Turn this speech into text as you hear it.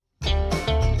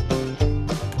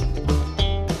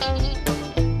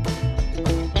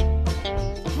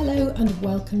and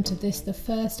welcome to the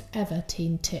first ever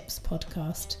Teen Tips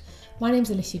podcast. My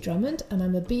name's Alicia Drummond and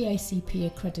I'm a BACP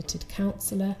accredited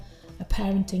counsellor, a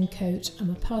parenting coach, I'm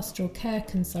a pastoral care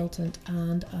consultant,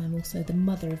 and I'm also the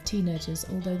mother of teenagers,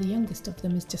 although the youngest of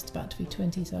them is just about to be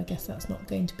 20, so I guess that's not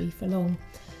going to be for long.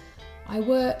 I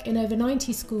work in over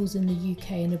 90 schools in the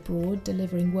UK and abroad,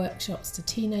 delivering workshops to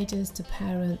teenagers, to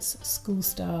parents, school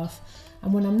staff,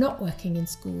 and when I'm not working in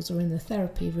schools or in the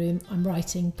therapy room, I'm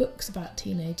writing books about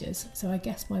teenagers, so I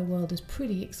guess my world is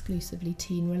pretty exclusively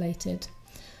teen related.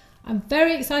 I'm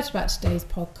very excited about today's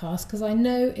podcast because I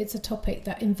know it's a topic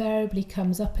that invariably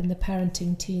comes up in the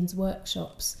Parenting Teens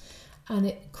workshops, and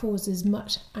it causes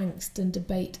much angst and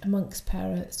debate amongst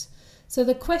parents. So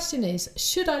the question is,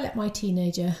 should I let my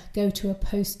teenager go to a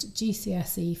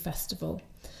post-GCSE festival?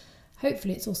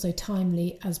 Hopefully it's also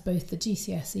timely, as both the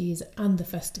GCSEs and the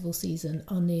festival season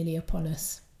are nearly upon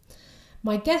us.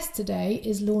 My guest today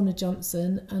is Lorna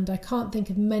Johnson, and I can't think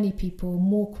of many people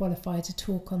more qualified to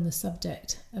talk on the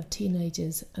subject of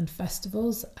teenagers and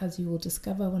festivals, as you will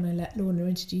discover when I let Lorna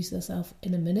introduce herself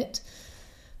in a minute.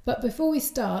 But before we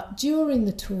start, during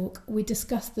the talk, we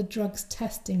discussed the drugs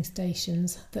testing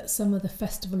stations that some of the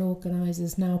festival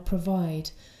organisers now provide,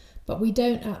 but we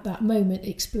don't at that moment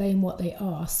explain what they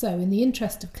are. So in the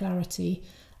interest of clarity,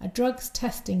 a drugs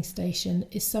testing station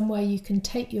is somewhere you can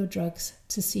take your drugs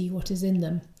to see what is in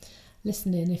them.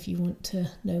 Listen in if you want to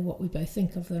know what we both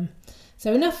think of them.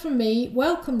 So enough from me.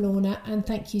 Welcome, Lorna, and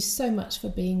thank you so much for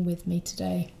being with me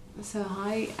today. So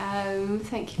hi,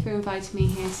 thank you for inviting me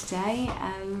here today.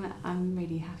 I'm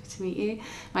really happy to meet you.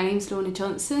 My name's Lorna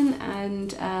Johnson,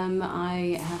 and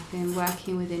I have been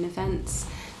working within events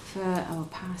for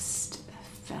past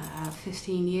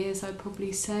 15 years, I'd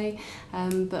probably say,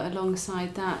 but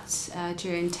alongside that,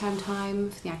 during term time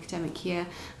for the academic year,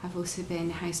 I've also been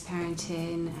house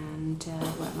parenting and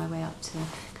worked my way up to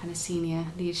kind of senior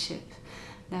leadership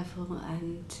level.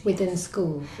 And within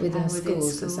schools,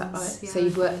 is that right? Yeah, so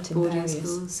you've worked in boarding various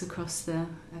schools across the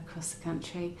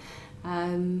country.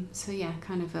 So yeah,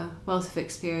 kind of a wealth of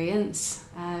experience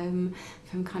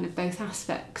from kind of both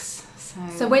aspects.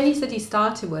 So when you said you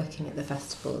started working at the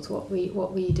festivals, what were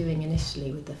you doing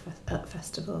initially with the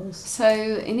festivals? So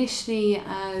initially,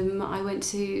 I went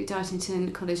to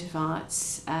Dartington College of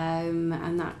Arts,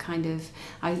 and that kind of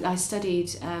I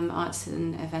studied arts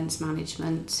and events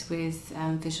management with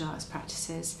visual arts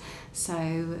practices.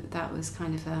 So that was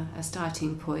kind of a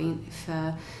starting point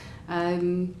for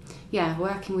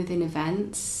working within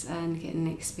events and getting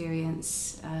an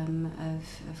experience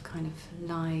of kind of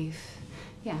live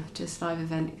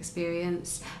event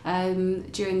experience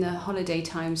during the holiday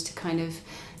times to kind of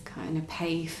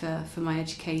pay for my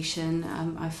education.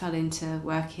 I fell into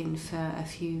working for a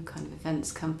few kind of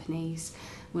events companies,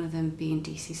 one of them being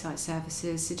DC Site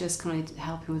Services, so just kind of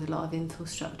helping with a lot of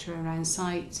infrastructure around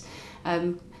site,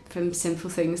 from simple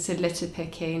things to litter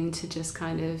picking to just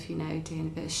kind of doing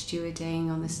a bit of stewarding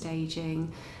on the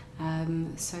staging.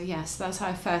 So that's how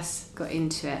I first got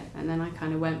into it, and then I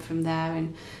kind of went from there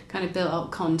and kind of built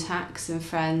up contacts and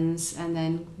friends, and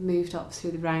then moved up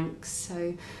through the ranks.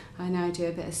 So I now do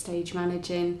a bit of stage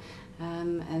managing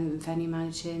and venue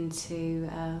managing to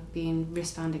being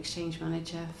wristband exchange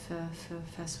manager for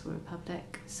Festival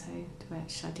Republic, so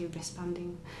which I do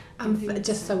wristbanding.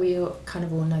 Just so we kind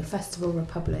of all know, Festival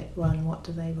Republic what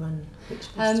do they run? Which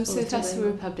festivals so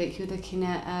Festival Republic, you're looking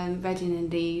at Reading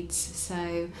and Leeds,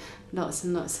 so lots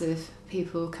and lots of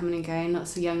people coming and going,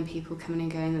 lots of young people coming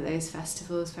and going at those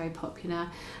festivals, very popular,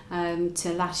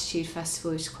 to Latitude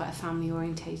Festival, which is quite a family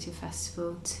orientated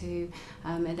festival, to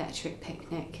Electric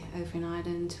Picnic over in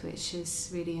Ireland, which is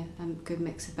really a good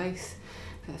mix of both,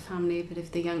 a bit of family, a bit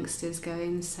of the youngsters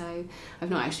going. So I've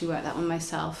not actually worked that one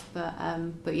myself,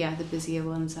 but yeah, the busier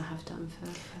ones I have done for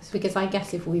festivals. Because I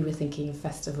guess if we were thinking of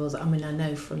festivals, I mean, I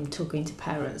know from talking to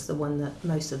parents, the one that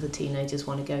most of the teenagers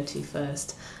want to go to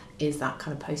first is that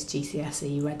kind of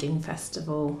post-GCSE Reading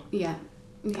Festival.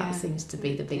 That seems to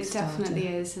be the big starter. It definitely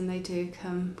is, and they do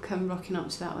come rocking up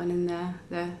to that one in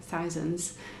their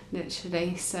thousands,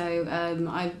 literally. So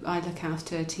I look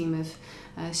after a team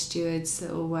of stewards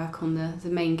that will work on the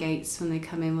main gates when they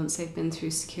come in. Once they've been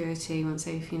through security, once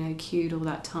they've queued all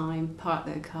that time, parked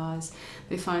their cars,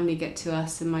 they finally get to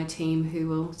us and my team, who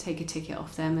will take a ticket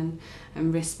off them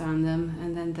and wristband them,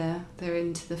 and then they're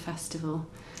into the festival.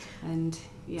 And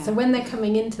yeah. So when they're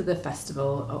coming into the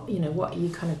festival, you know, what are you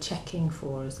kind of checking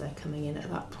for as they're coming in at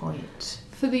that point?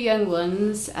 For the young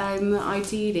ones,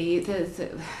 ideally,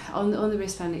 on the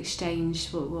wristband exchange,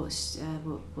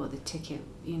 what the ticket,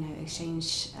 you know,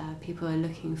 exchange people are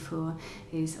looking for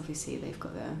is obviously they've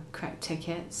got the correct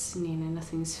tickets, and, you know,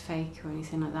 nothing's fake or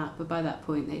anything like that. But by that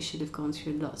point, they should have gone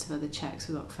through lots of other checks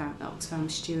with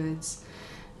Oxfam stewards,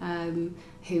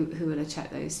 who will have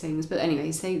checked those things. But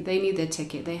anyways, they need their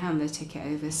ticket, they hand their ticket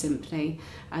over simply,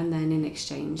 and then in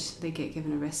exchange they get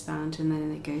given a wristband, and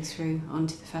then they go through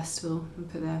onto the festival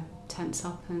and put their tents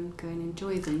up and go and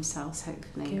enjoy themselves,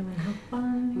 hopefully. Go and have fun.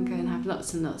 And go and have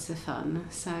lots and lots of fun.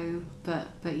 So, but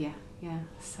yeah.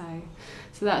 So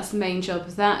that's the main job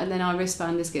of that, and then our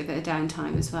wristbanders get a bit of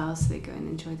downtime as well, so they go and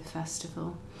enjoy the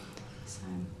festival. So.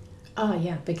 Oh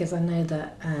yeah, because I know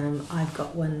that I've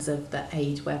got ones of the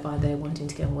age whereby they're wanting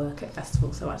to go and work at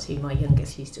festivals. So actually my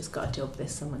youngest, she's just got a job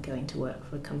this summer going to work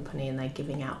for a company, and they're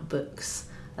giving out books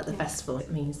at the festival. It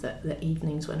means that the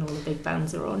evenings when all the big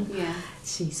bands are on,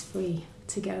 she's free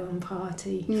to go and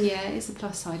party. Yeah, it's a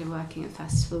plus side of working at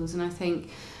festivals, and I think,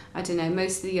 I don't know,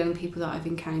 most of the young people that I've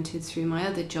encountered through my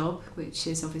other job, which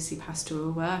is obviously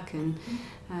pastoral work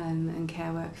and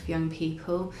care work for young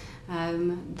people,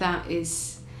 that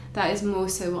is more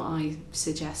so what I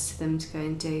suggest to them to go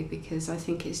and do, because I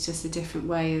think it's just a different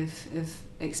way of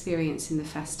experiencing the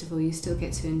festival. You still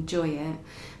get to enjoy it,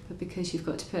 but because you've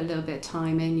got to put a little bit of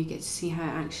time in, you get to see how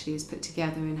it actually is put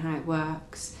together and how it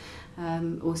works.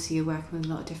 Also, you're working with a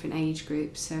lot of different age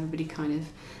groups, so everybody kind of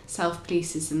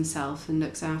self-polices themselves and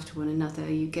looks after one another.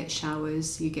 You get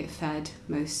showers, you get fed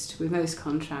with most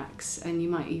contracts, and you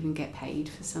might even get paid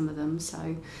for some of them.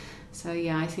 So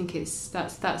yeah, I think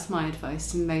that's my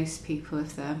advice to most people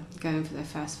if they're going for their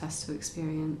first festival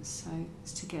experience. So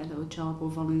it's to get a little job or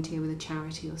volunteer with a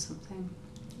charity or something.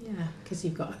 Yeah, because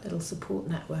you've got a little support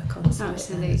network on site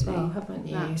as well, haven't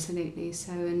you? Absolutely.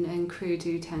 So and crew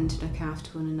do tend to look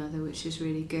after one another, which is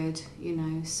really good, you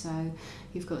know. So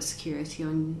you've got security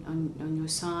on your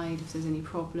side if there's any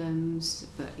problems.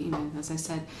 But, you know, as I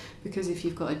said, because if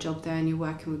you've got a job there and you're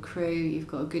working with crew, you've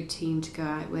got a good team to go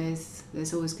out with.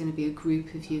 There's always going to be a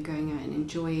group of you going out and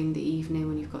enjoying the evening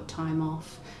when you've got time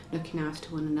off, looking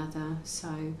after one another.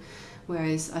 So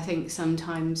whereas I think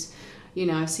sometimes, you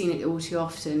know, I've seen it all too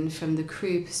often from the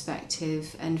crew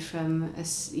perspective, and from,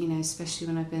 you know, especially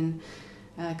when I've been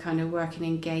kind of working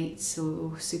in gates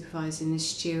or supervising the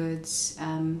stewards,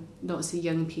 lots of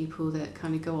young people that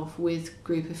kind of go off with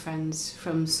group of friends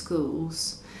from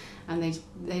schools, and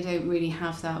they don't really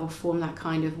have that or form that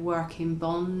kind of working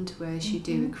bond, whereas you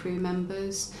do with crew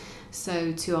members.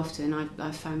 So too often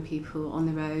I've found people on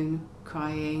their own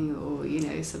crying, or, you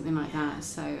know, something like that.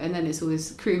 So, and then it's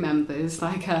always crew members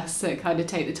like us that kind of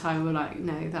take the time. We're like,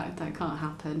 no, that can't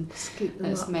happen.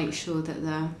 Let's make sure that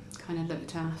they're kind of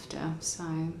looked after. So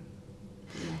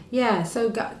yeah,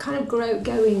 so kind of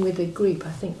going with a group,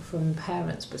 I think from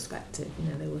parents' perspective, you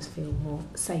know, they always feel more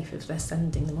safe if they're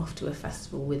sending them off to a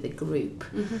festival with a group.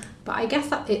 But I guess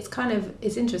that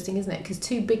it's interesting, isn't it? Because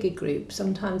too big a group,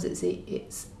 sometimes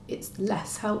it's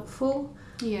less helpful.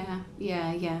 Yeah.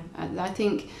 I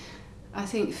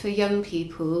think for young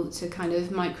people to kind of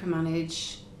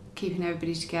micromanage keeping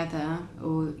everybody together,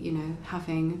 or, you know,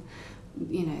 having,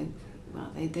 you know, well,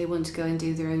 they want to go and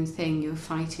do their own thing. You're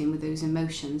fighting with those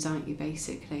emotions, aren't you,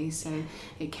 basically? So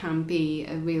it can be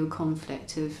a real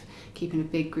conflict of keeping a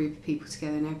big group of people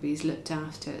together and everybody's looked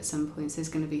after. At some points there's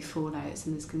going to be fallouts,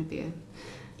 and there's going to be a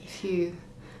few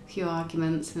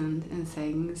arguments and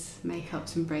things,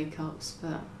 make-ups and break-ups,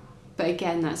 but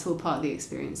again, that's all part of the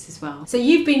experience as well. So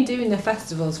you've been doing the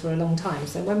festivals for a long time.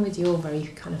 So when was your very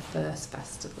kind of first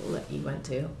festival that you went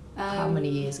to? How many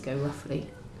years ago, roughly?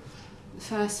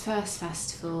 First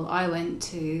festival I went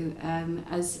to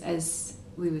as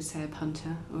we would say a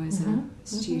punter, or as a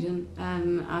student.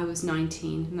 I was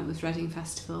 19, and that was Reading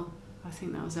Festival. I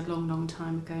think that was a long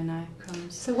time ago now.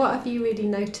 Crumbs. So what have you really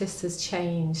noticed has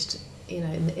changed, you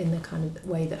know, in the kind of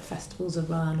way that festivals are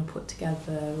run or put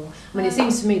together? Or, I mean, it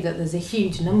seems to me that there's a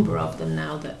huge number of them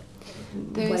now. That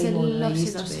there is a lot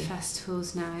of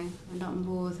festivals now, a lot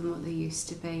more than what they used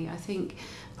to be. I think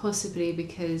possibly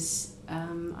because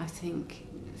I think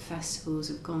festivals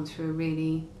have gone through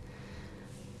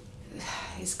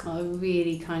it's got a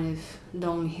really kind of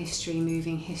long history,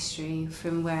 moving history,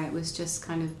 from where it was just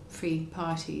kind of free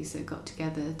parties that got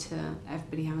together to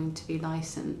everybody having to be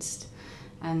licensed.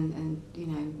 and you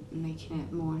know, making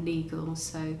it more legal.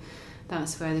 So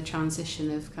that's where the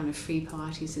transition of kind of free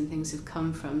parties and things have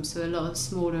come from. So a lot of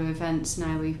smaller events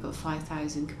now, we've got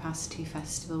 5,000 capacity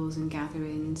festivals and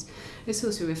gatherings. It's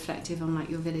also reflective on like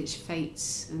your village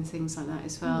fetes and things like that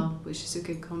as well, which is a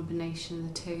good combination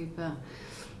of the two.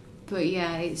 But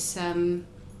yeah, it's kind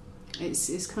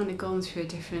of gone through a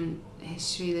different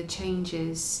history. The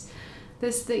changes.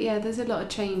 There's a lot of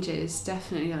changes,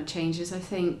 definitely a lot of changes. I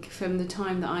think from the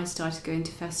time that I started going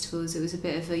to festivals, it was a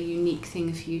bit of a unique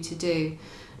thing for you to do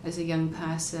as a young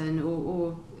person,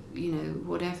 or you know,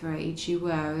 whatever age you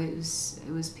were. It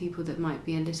was people that might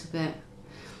be a little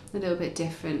bit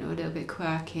different, or a little bit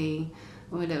quirky,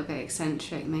 or a little bit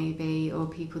eccentric maybe, or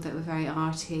people that were very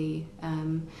arty.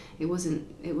 It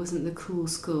wasn't the cool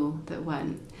school that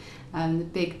went. The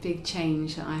big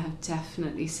change that I have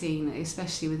definitely seen,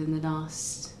 especially within the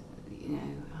last,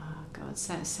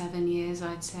 7 years,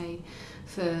 I'd say,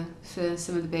 for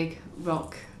some of the big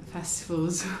rock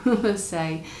festivals, let's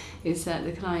say, is that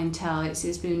the clientele it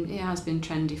has been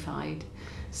trendified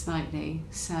slightly.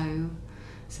 So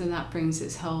that brings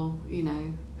its whole,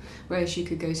 whereas you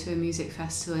could go to a music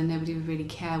festival and nobody would really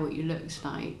care what you looked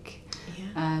like.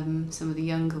 Yeah. Some of the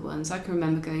younger ones, I can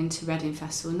remember going to Reading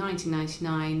Festival in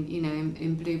 1999,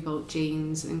 in Blue Bolt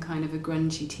jeans and kind of a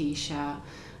grungy t-shirt,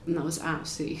 and that was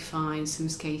absolutely fine. Some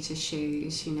skater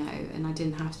shoes, and I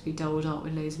didn't have to be dolled up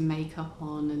with loads of makeup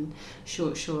on and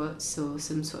short shorts or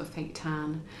some sort of fake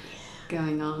tan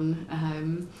going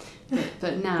on.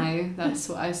 But now that's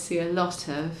what I see a lot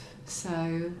of.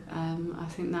 So I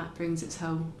think that brings its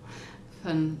whole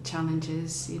fun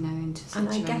challenges, into situations. And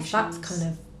I guess that's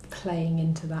kind of playing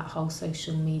into that whole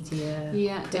social media,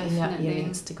 putting up your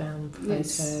Instagram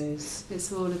photos.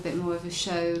 It's all a bit more of a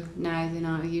show now than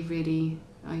are you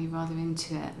rather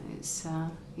into it. It's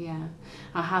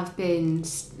I have been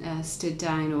stood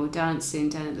down or dancing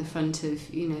down at the front of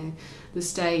the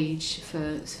stage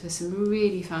for some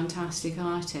really fantastic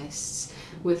artists,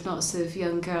 with lots of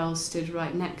young girls stood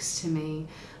right next to me,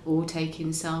 all taking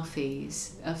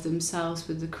selfies of themselves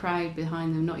with the crowd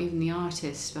behind them, not even the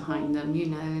artist behind them,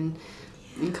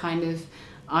 and kind of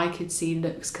I could see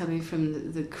looks coming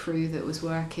from the crew that was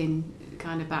working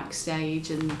kind of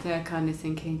backstage, and they're kind of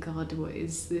thinking, God, what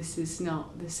is this? Is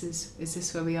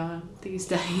this where we are these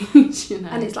days?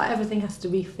 And it's like everything has to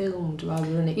be filmed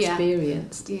rather than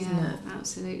experienced, isn't it?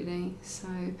 Absolutely. So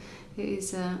it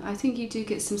is. I think you do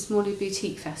get some smaller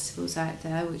boutique festivals out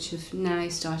there which have now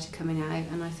started coming out,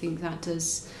 and I think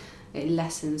it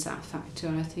lessens that factor.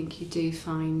 I think you do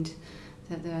find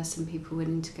that there are some people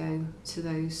willing to go to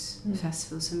those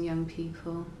festivals, some young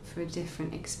people, for a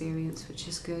different experience, which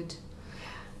is good.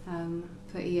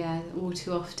 But yeah, all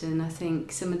too often I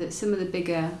think some of the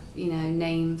bigger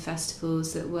name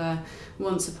festivals that were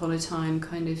once upon a time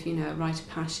kind of a rite of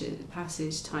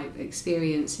passage type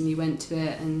experience, and you went to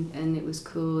it and it was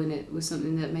cool and it was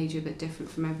something that made you a bit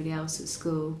different from everybody else at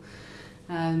school.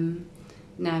 Now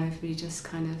everybody just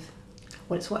kind of,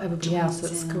 well, it's what everybody else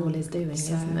at school is doing,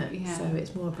 isn't it? Yeah. So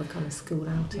it's more of a kind of school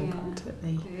outing,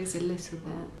 practically. It is a little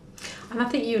bit. And I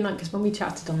think you and I, because when we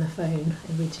chatted on the phone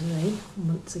originally,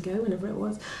 months ago, whenever it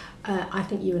was, I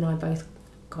think you and I both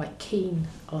quite keen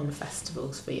on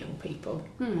festivals for young people,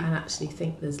 and actually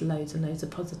think there's loads and loads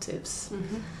of positives.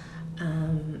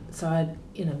 So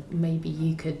maybe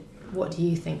you could, what do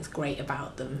you think's great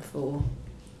about them for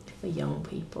young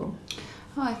people?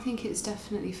 Oh, I think it's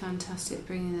definitely fantastic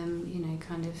bringing them,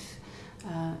 kind of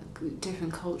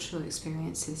different cultural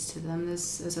experiences to them.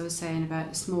 There's, as I was saying,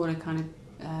 about smaller kind of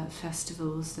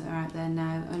festivals that are out there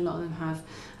now. A lot of them have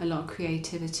a lot of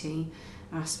creativity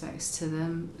aspects to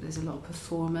them. There's a lot of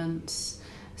performance,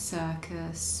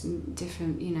 circus,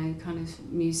 different, kind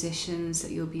of musicians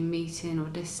that you'll be meeting or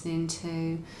listening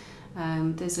to.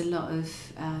 There's a lot of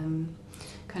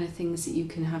kind of things that you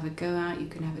can have a go at, you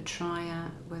can have a try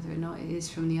at, whether or not it is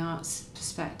from the arts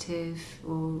perspective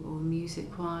or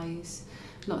music wise.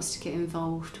 Lots to get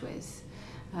involved with,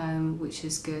 which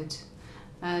is good.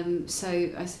 So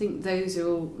I think those are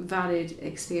all valid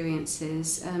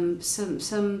experiences.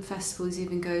 Some festivals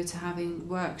even go to having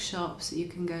workshops that you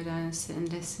can go down and sit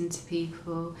and listen to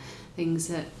people, things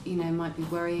that might be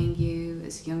worrying you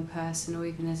as a young person or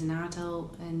even as an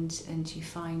adult, and you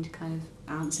find kind of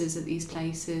answers at these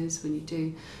places when you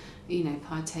do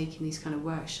partake in these kind of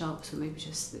workshops, or maybe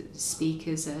just the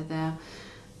speakers that are there.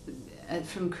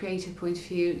 From a creative point of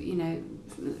view,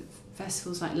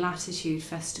 festivals like Latitude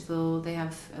Festival, they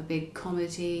have a big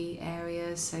comedy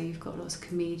area, so you've got lots of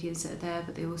comedians that are there,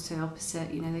 but they also opposite,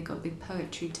 they've got a big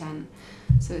poetry tent,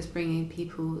 so it's bringing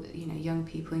people, young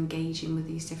people engaging with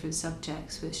these different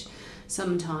subjects, which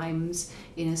sometimes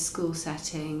in a school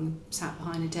setting, sat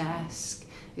behind a desk,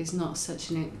 is not such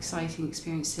an exciting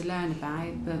experience to learn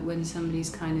about. But when somebody's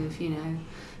kind of,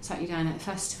 sat you down at a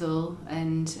festival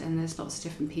and there's lots of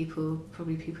different people,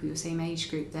 probably people your same age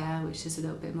group there, which is a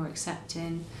little bit more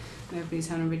accepting, and everybody's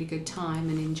having a really good time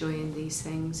and enjoying these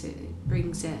things, it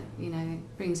brings it,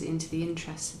 brings it into the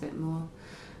interest a bit more.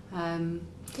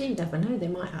 You never know, they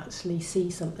might actually see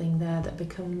something there that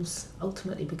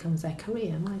ultimately becomes their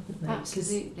career, mightn't they?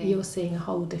 Absolutely. Because you're seeing a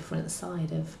whole different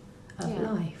side of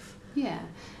life. Yeah,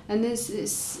 and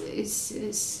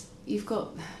you've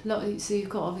got obviously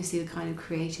the kind of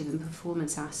creative and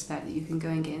performance aspect that you can go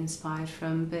and get inspired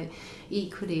from, but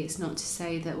equally it's not to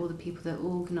say that all the people that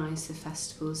organise the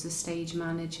festivals, the stage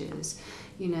managers,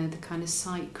 the kind of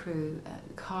site crew,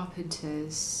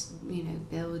 carpenters,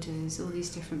 builders, all these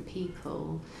different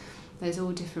people, there's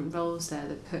all different roles there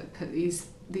that put these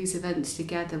events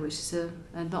together, which is a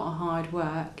lot of hard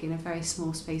work in a very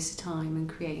small space of time and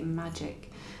creating magic,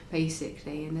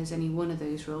 basically, and there's only one of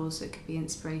those roles that could be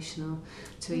inspirational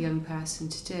to a young person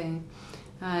to do.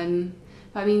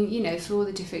 I mean, for all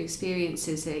the different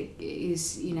experiences, it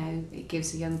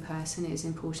gives a young person, it is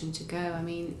important to go. I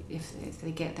mean, if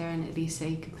they get there and at least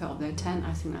they can put up their tent,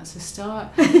 I think that's a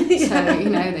start. So,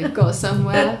 they've got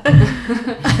somewhere.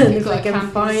 And if they can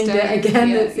find it again,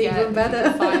 it's even better. If they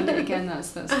can find it again,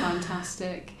 that's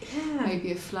fantastic. Yeah.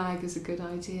 Maybe a flag is a good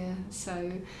idea.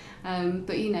 So,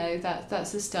 but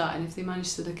that's a start, and if they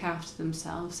manage to look after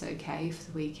themselves okay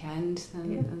for the weekend,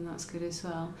 then that's good as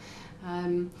well.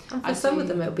 And for some of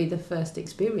them it'll be the first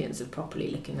experience of properly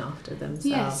looking after themselves.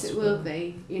 Yes, it will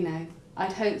be.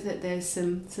 I'd hope that there's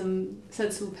some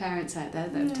sensible parents out there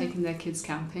that have taken their kids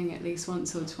camping at least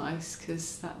once or twice,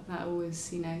 because that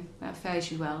always, that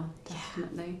fares you well,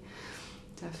 definitely.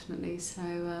 Definitely.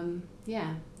 So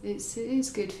it is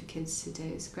good for kids to do.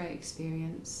 It's a great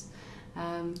experience.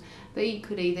 But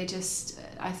equally,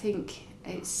 I think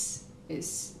it's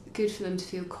good for them to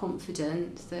feel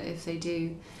confident that if they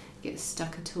do get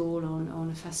stuck at all on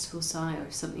a festival site, or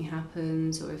if something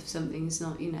happens, or if something's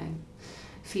not,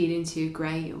 feeling too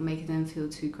great or making them feel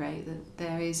too great, that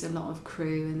there is a lot of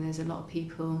crew and there's a lot of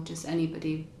people, just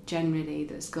anybody generally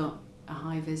that's got a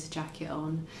high-vis jacket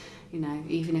on,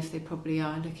 even if they probably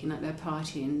are looking like they're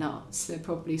partying nuts, they're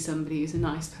probably somebody who's a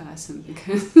nice person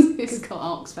because it's got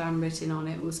Oxfam written on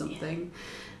it or something.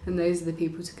 And those are the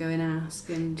people to go and ask.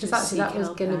 And because actually that was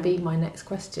going to be my next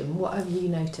question. What have you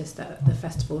noticed that the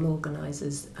festival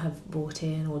organisers have brought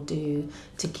in or do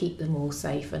to keep them all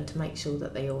safe and to make sure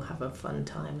that they all have a fun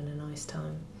time and a nice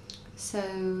time? So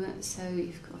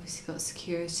you've obviously got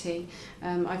security.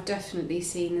 I've definitely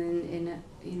seen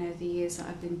in the years that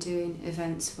I've been doing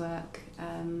events work,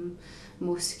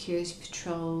 more security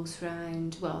patrols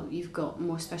around. Well, you've got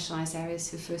more specialised areas.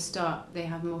 So for a start, they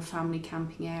have more family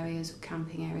camping areas or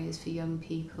camping areas for young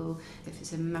people. If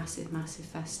it's a massive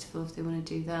festival, if they want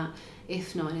to do that.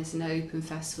 If not, and it's an open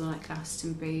festival like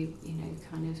Glastonbury,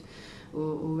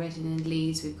 or Reading and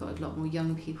Leeds, we've got a lot more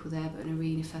young people there, but an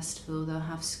arena festival, they'll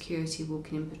have security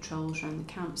walking in patrols around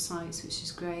the campsites, which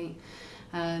is great.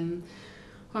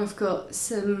 I've got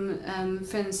some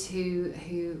friends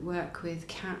who work with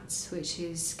CATS, which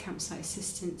is Campsite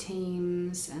Assistant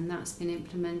Teams, and that's been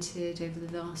implemented over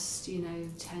the last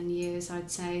 10 years, I'd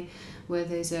say, where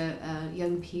there's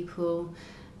young people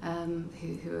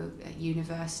who are at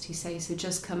university, say, so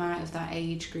just come out of that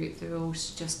age group, they're all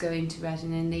just going to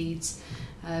Reading and Leeds,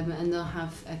 and they'll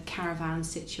have a caravan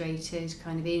situated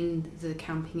kind of in the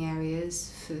camping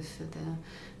areas for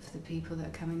the people that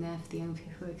are coming there, for the young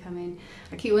people that come in.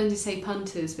 I keep wanting to say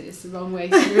punters, but it's the wrong way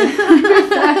to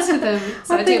refer to them.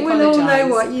 So I think we'll all know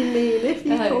what you mean if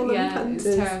you call them punters.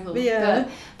 It's terrible.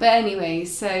 But anyway,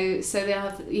 so they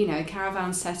have a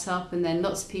caravan set up, and then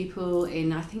lots of people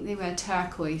in. I think they wear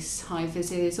turquoise high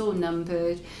vises, all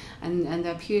numbered, and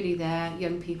they're purely there,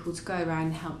 young people, to go around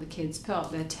and help the kids put up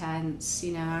their tents.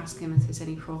 Ask them if there's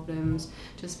any problems.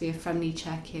 Just be a friendly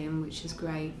check-in, which is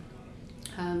great.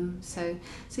 So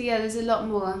there's a lot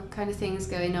more kind of things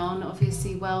going on.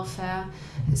 Obviously, welfare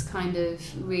is kind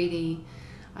of really,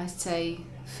 I'd say,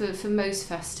 for most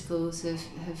festivals have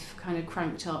kind of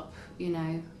cranked up,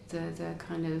 the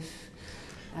kind of...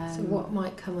 so what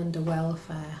might come under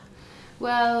welfare?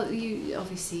 Well, you're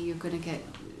going to get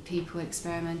people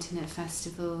experimenting at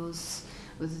festivals,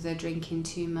 whether they're drinking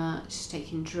too much,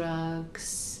 taking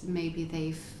drugs, maybe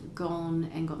they've gone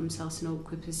and got themselves in an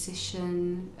awkward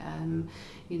position, and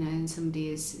somebody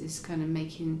is kind of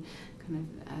making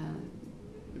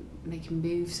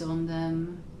moves on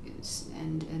them,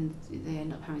 and they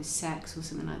end up having sex or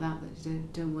something like that they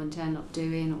don't want to end up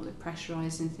doing, or they're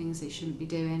pressurising things they shouldn't be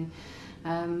doing.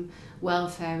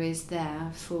 Welfare is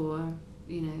there for,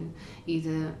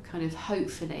 either kind of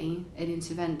hopefully an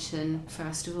intervention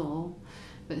first of all,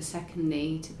 but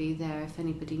secondly to be there if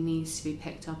anybody needs to be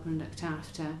picked up and looked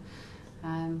after,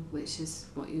 which is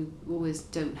what you always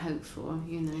don't hope for,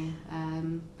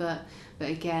 but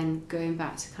again, going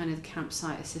back to kind of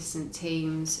campsite assistant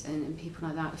teams and people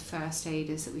like that, the first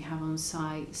aiders that we have on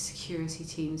site, security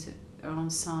teams that are on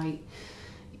site,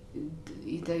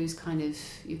 those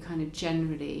you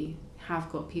generally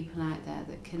have got people out there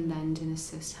that can lend and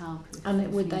assist help.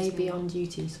 And would they be on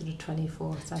duty sort of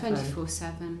 24/7?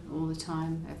 24/7 all the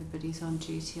time. Everybody's on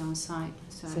duty on site.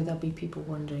 So there'll be people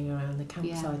wandering around the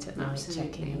campsite at night, absolutely.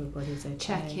 checking everybody's okay.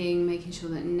 Checking, making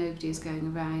sure that nobody's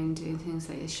going around doing things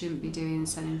that they shouldn't be doing,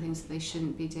 selling things that they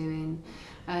shouldn't be doing.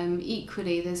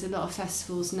 Equally, there's a lot of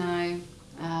festivals now.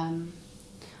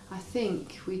 I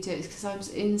think we do, because I'm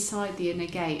inside the inner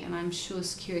gate, and I'm sure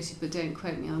security, but don't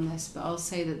quote me on this, but I'll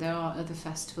say that there are other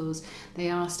festivals, they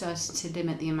are starting to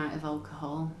limit the amount of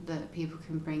alcohol that people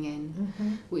can bring in,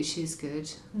 which is good.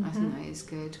 I think that is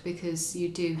good, because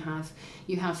you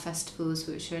have festivals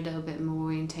which are a little bit more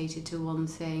orientated to one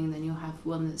thing, then you'll have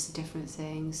one that's a different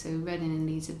thing. So Reading and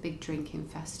Leeds are big drinking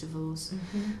festivals,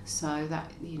 so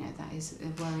that is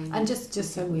a worry. And just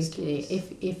so we're clear,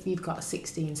 if you've got a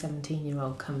 16,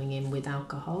 17-year-old coming in with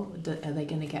alcohol, are they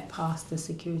going to get past the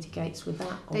security gates with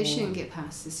that? They shouldn't get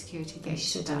past the security gates. They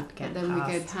shouldn't get then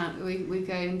past. we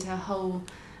go into a whole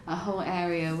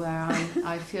area where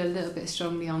I feel a little bit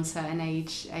strongly on certain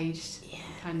ages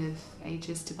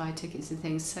to buy tickets and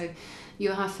things. So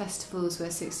you'll have festivals where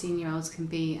 16-year-olds can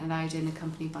be allowed in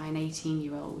accompanied by an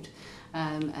 18-year-old.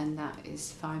 And that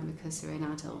is fine because they're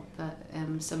an adult, but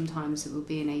sometimes it will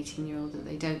be an 18-year-old that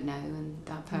they don't know, and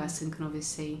that person can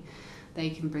obviously, they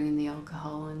can bring in the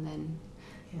alcohol and then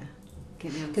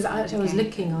get the alcohol. Because I was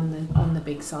looking on the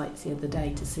big sites the other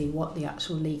day to see what the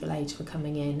actual legal age for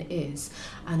coming in is,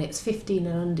 and it's 15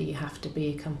 and under you have to be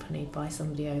accompanied by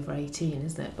somebody over 18,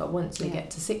 isn't it? But once you get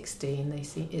to 16,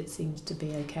 it seems to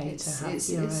be okay to have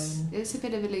your own. It's a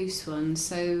bit of a loose one.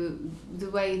 So the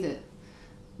way that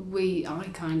I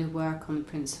kind of work on the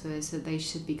principle is that they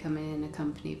should be coming in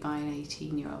accompanied by an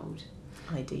 18-year-old.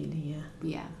 Ideally,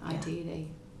 yeah.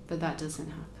 Ideally. But that doesn't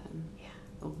happen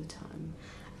all the time.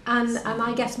 And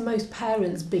I guess most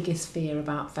parents' biggest fear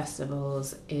about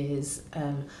festivals is,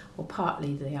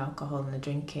 partly the alcohol and the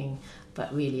drinking,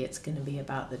 but really it's going to be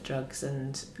about the drugs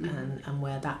and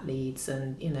where that leads.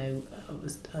 And I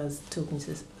was talking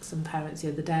to some parents the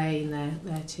other day, and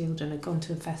their children had gone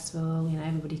to a festival.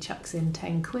 Everybody chucks in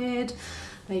 10 quid.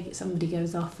 Somebody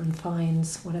goes off and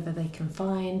finds whatever they can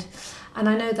find. And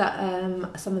I know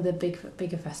that some of the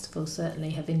bigger festivals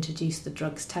certainly have introduced the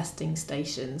drugs testing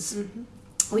stations.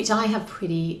 Which I have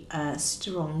pretty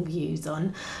strong views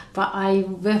on, but I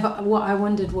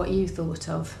wondered what you thought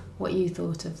of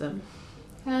them.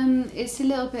 It's a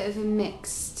little bit of a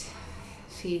mixed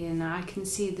feeling. I can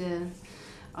see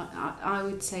I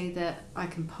would say that I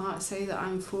can part say that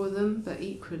I'm for them, but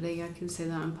equally I can say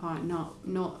that I'm part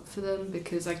not for them,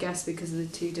 because of the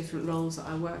two different roles that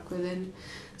I work within.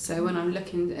 So when I'm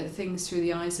looking at things through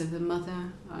the eyes of a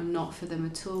mother, I'm not for them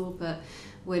at all. But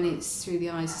when it's through the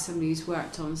eyes of somebody who's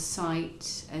worked on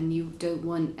site, and you don't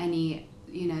want anybody,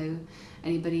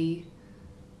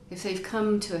 if they've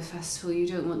come to a festival, you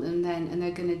don't want them then, and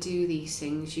they're going to do these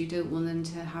things, you don't want them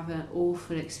to have an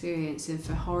awful experience, and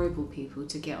for horrible people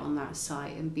to get on that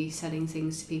site and be selling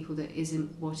things to people that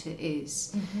isn't what it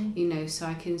is. So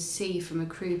I can see from a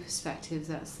crew perspective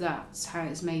that's how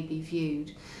it's maybe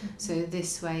viewed. So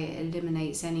this way it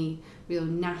eliminates any real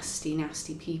nasty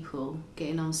people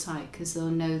getting on site, because they'll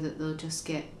know that they'll just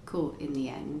get caught in the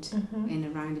end in a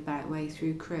roundabout way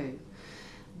through crew.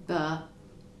 But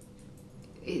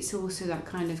it's also that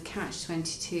kind of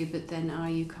catch-22, but then are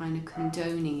you kind of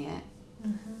condoning it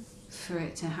for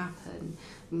it to happen?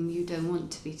 And you don't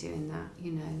want to be doing that,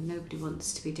 nobody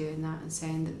wants to be doing that and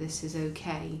saying that this is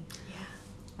okay.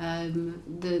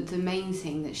 The main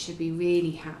thing that should be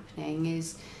really happening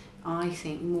is, I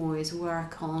think, is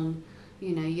work on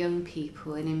young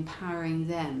people and empowering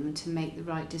them to make the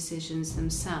right decisions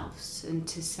themselves, and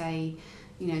to say,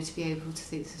 to be able to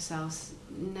think to themselves,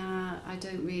 nah, I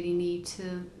don't really need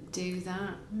to do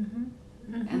that.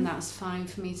 And that's fine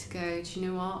for me to go, do you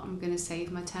know what, I'm going to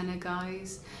save my tenner,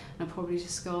 guys, and I'll probably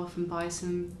just go off and buy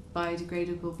some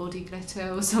biodegradable body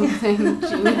glitter or something. Do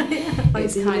you know?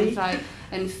 It's kind of like,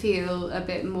 and feel a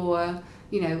bit more,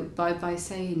 you know, by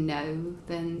saying no,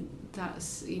 then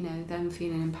that's, you know, them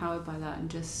feeling empowered by that and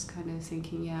just kind of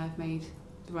thinking, yeah, I've made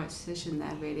the right decision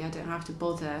there, really. I don't have to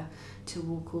bother to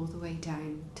walk all the way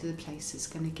down to the place that's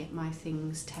going to get my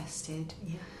things tested.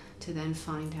 Yeah. To then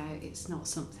find out it's not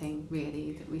something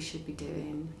really that we should be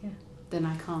doing. Yeah. Then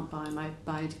I can't buy my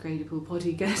biodegradable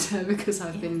body glitter because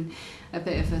I've been a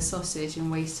bit of a sausage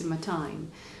and wasted my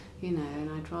time, you know,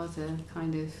 and I'd rather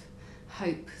kind of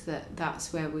hope that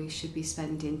that's where we should be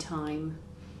spending time,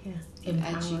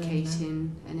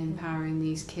 educating and empowering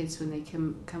these kids when they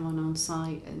come on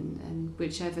site, and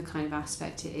whichever kind of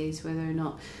aspect it is, whether or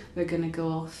not we're going to go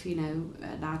off, you know,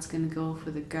 a lad's going to go off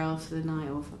with a girl for the night,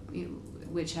 or you know,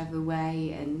 whichever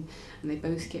way, and they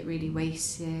both get really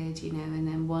wasted, you know, and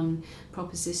then one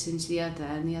propositions the other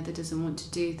and the other doesn't want to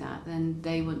do that, then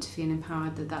they want to feel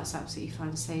empowered that that's absolutely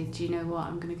fine to say, do you know what,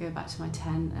 I'm going to go back to my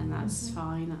tent and that's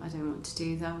fine, I don't want to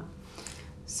do that.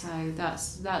 So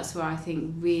that's where I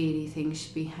think really things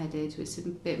should be headed. It's a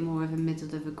bit more of a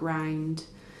middle of a ground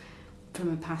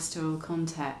from a pastoral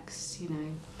context, you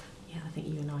know. Yeah, I think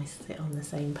you and I sit on the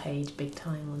same page big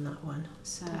time on that one.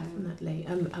 So definitely.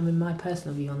 I mean, my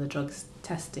personal view on the drugs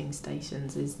testing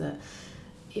stations is that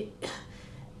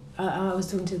I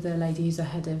was talking to the lady who's the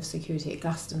head of security at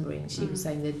Glastonbury, and she was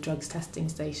saying the drugs testing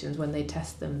stations, when they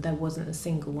test them, there wasn't a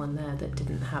single one there that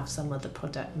didn't have some other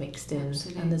product mixed in.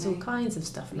 Absolutely. And there's all kinds of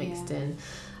stuff mixed in.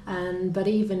 But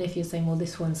even if you're saying, well,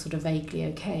 this one's sort of vaguely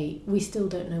okay, we still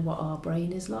don't know what our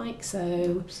brain is like,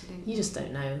 so you just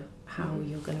don't know how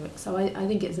you're going to... So I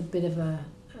think it's a bit of a...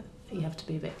 You have to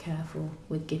be a bit careful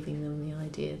with giving them the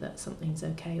idea that something's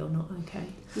okay or not okay.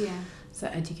 Yeah. So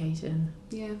education.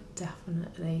 Yeah.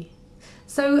 Definitely.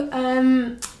 So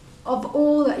of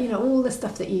all the, you know, all the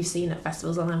stuff that you've seen at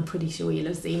festivals, and I'm pretty sure you'll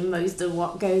have seen most of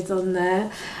what goes on there,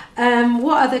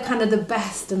 what are the kind of the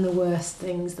best and the worst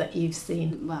things that you've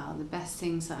seen? Well, the best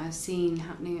things that I've seen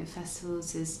happening at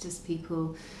festivals is just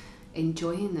people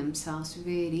enjoying themselves,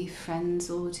 really, friends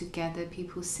all together,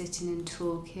 people sitting and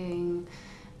talking,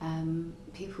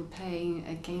 people playing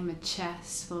a game of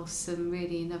chess while some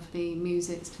really lovely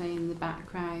music's playing in the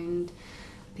background,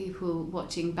 people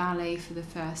watching ballet for the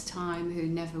first time who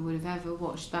never would have ever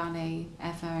watched ballet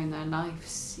ever in their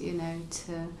lives, you know,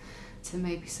 to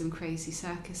maybe some crazy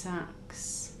circus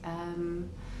acts.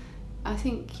 I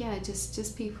think, yeah,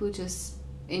 just people just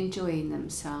enjoying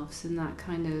themselves, and that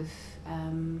kind of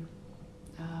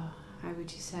how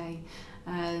would you say,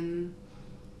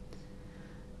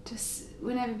 just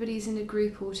when everybody's in a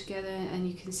group all together and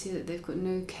you can see that they've got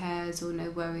no cares or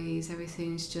no worries,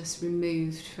 everything's just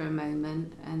removed for a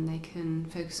moment and they can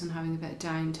focus on having a bit of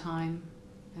downtime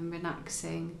and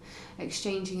relaxing,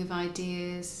 exchanging of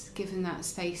ideas, giving that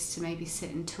space to maybe sit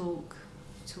and talk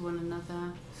to one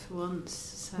another for once.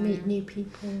 So Meet new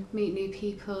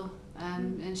people.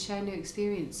 And share new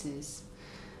experiences.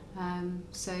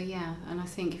 So yeah, and I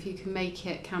think if you can make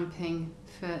it camping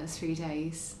for 3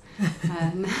 days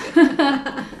and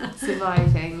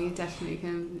surviving, you definitely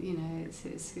can, you know,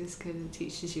 it's good, it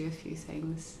teaches you a few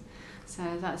things. So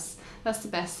that's the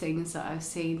best things that I've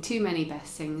seen. Too many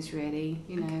best things, really,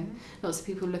 you know. Lots of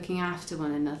people looking after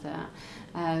one another.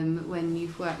 When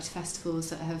you've worked festivals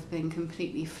that have been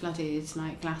completely flooded,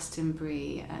 like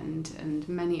Glastonbury and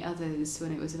many others,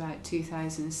 when it was about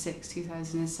 2006,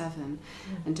 2007,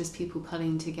 and just people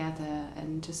pulling together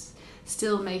and just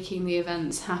still making the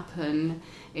events happen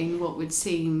in what would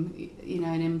seem, you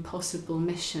know, an impossible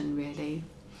mission, really.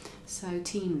 So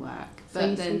teamwork. So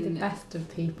you see the best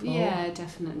of people. Yeah,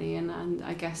 definitely. And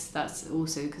I guess that's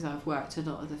also because I've worked a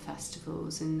lot of the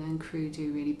festivals, and crew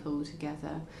do really pull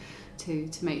together to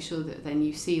make sure that then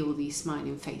you see all these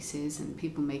smiling faces and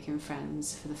people making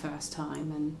friends for the first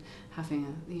time and having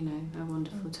a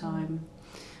wonderful time.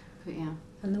 But yeah.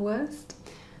 And the worst?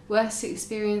 Worst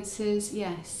experiences,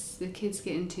 yes. The kids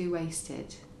getting too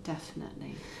wasted,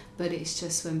 definitely. But it's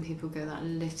just when people go that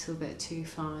little bit too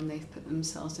far and they've put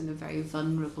themselves in a very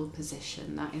vulnerable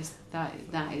position. That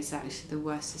is actually the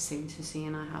worstest thing to see,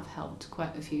 and I have helped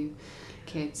quite a few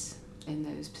kids in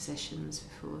those positions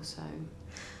before. So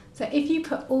if you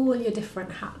put all your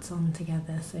different hats on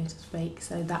together, so to speak,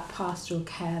 so that pastoral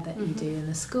care that you do in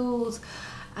the schools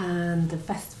and the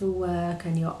festival work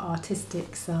and your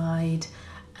artistic side,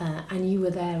 and you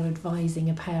were there advising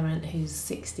a parent whose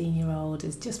 16-year-old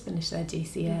has just finished their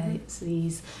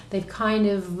GCSEs. They've kind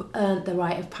of earned the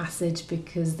rite of passage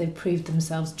because they've proved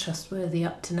themselves trustworthy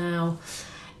up to now.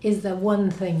 Is there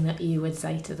one thing that you would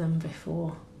say to them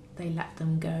before they let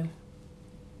them go?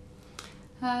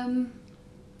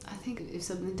 I think if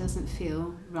something doesn't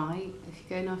feel right, if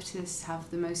you're going off to this, have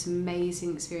the most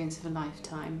amazing experience of a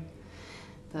lifetime,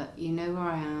 but you know where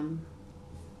I am,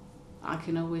 I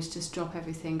can always just drop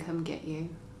everything, come get you.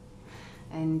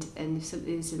 And if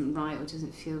something isn't right or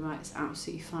doesn't feel right, it's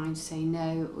absolutely fine to say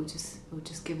no, or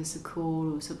just give us a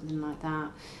call or something like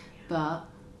that. But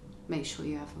make sure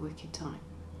you have a wicked time.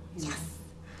 You know?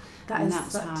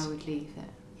 That's how I would leave it.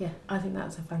 Yeah, I think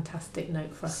that's a fantastic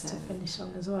note for us to finish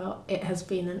on as well. It has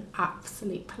been an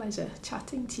absolute pleasure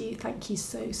chatting to you. Thank you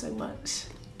so, so much.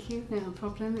 Thank you, no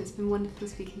problem. It's been wonderful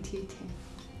speaking to you too.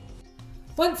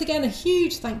 Once again, a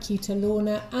huge thank you to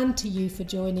Lorna and to you for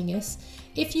joining us.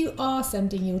 If you are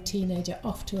sending your teenager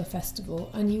off to a festival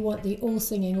and you want the all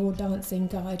singing, all dancing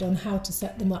guide on how to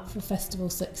set them up for festival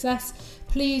success,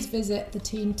 please visit the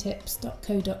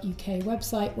teentips.co.uk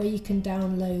website where you can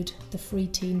download the free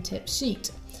Teen Tips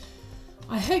sheet.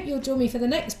 I hope you'll join me for the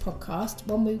next podcast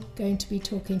when we're going to be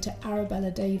talking to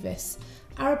Arabella Davis.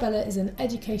 Arabella is an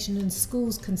education and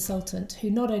schools consultant who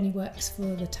not only works for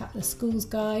the Tatler Schools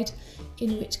Guide,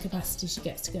 in which capacity she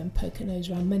gets to go and poke her nose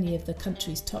around many of the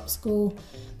country's top school,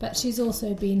 but she's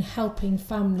also been helping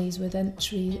families with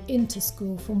entry into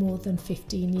school for more than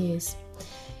 15 years.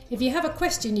 If you have a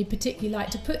question you'd particularly like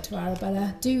to put to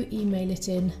Arabella, do email it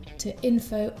in to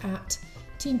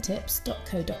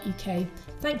info@teentips.co.uk.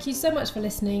 Thank you so much for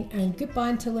listening, and goodbye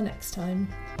until the next time.